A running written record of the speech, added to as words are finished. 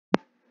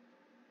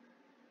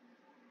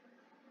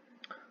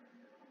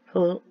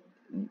Hello.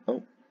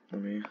 Oh,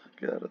 let me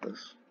get out of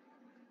this.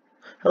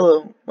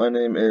 Hello, my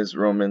name is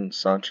Roman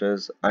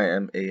Sanchez. I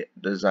am a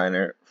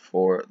designer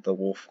for the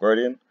Wolf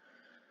Guardian.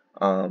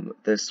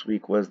 This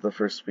week was the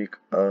first week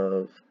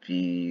of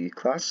the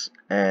class,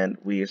 and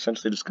we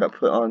essentially just got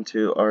put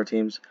onto our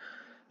teams.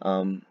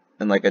 And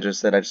like I just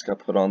said, I just got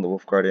put on the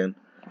Wolf Guardian.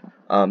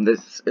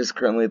 This is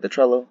currently the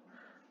Trello.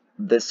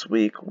 This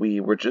week we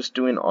were just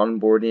doing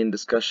onboarding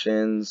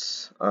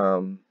discussions,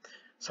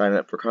 signing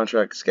up for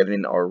contracts,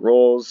 getting our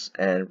roles,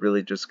 and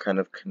really just kind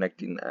of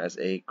connecting as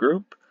a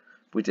group.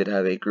 We did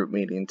have a group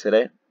meeting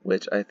today,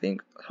 which I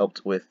think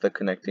helped with the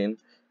connecting.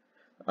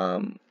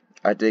 Um,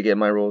 I did get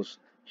my roles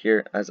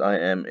here as I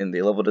am in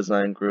the level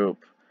design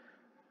group,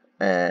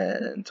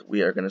 and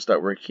we are going to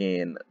start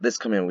working this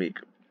coming week,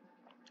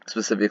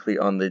 specifically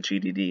on the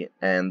GDD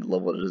and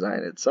level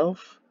design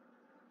itself.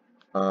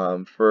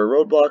 For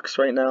roadblocks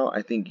right now,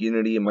 I think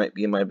Unity might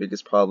be my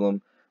biggest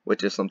problem,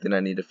 which is something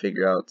I need to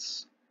figure out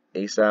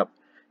ASAP.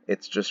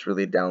 It's just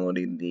really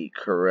downloading the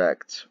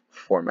correct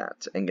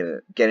format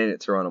and getting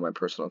it to run on my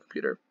personal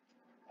computer.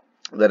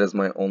 That is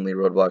my only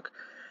roadblock.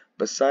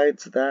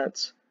 Besides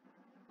that,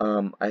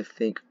 I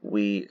think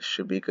we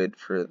should be good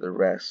for the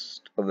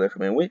rest of the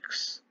coming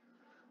weeks.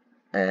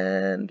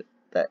 And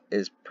that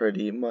is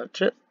pretty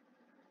much it.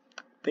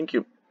 Thank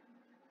you.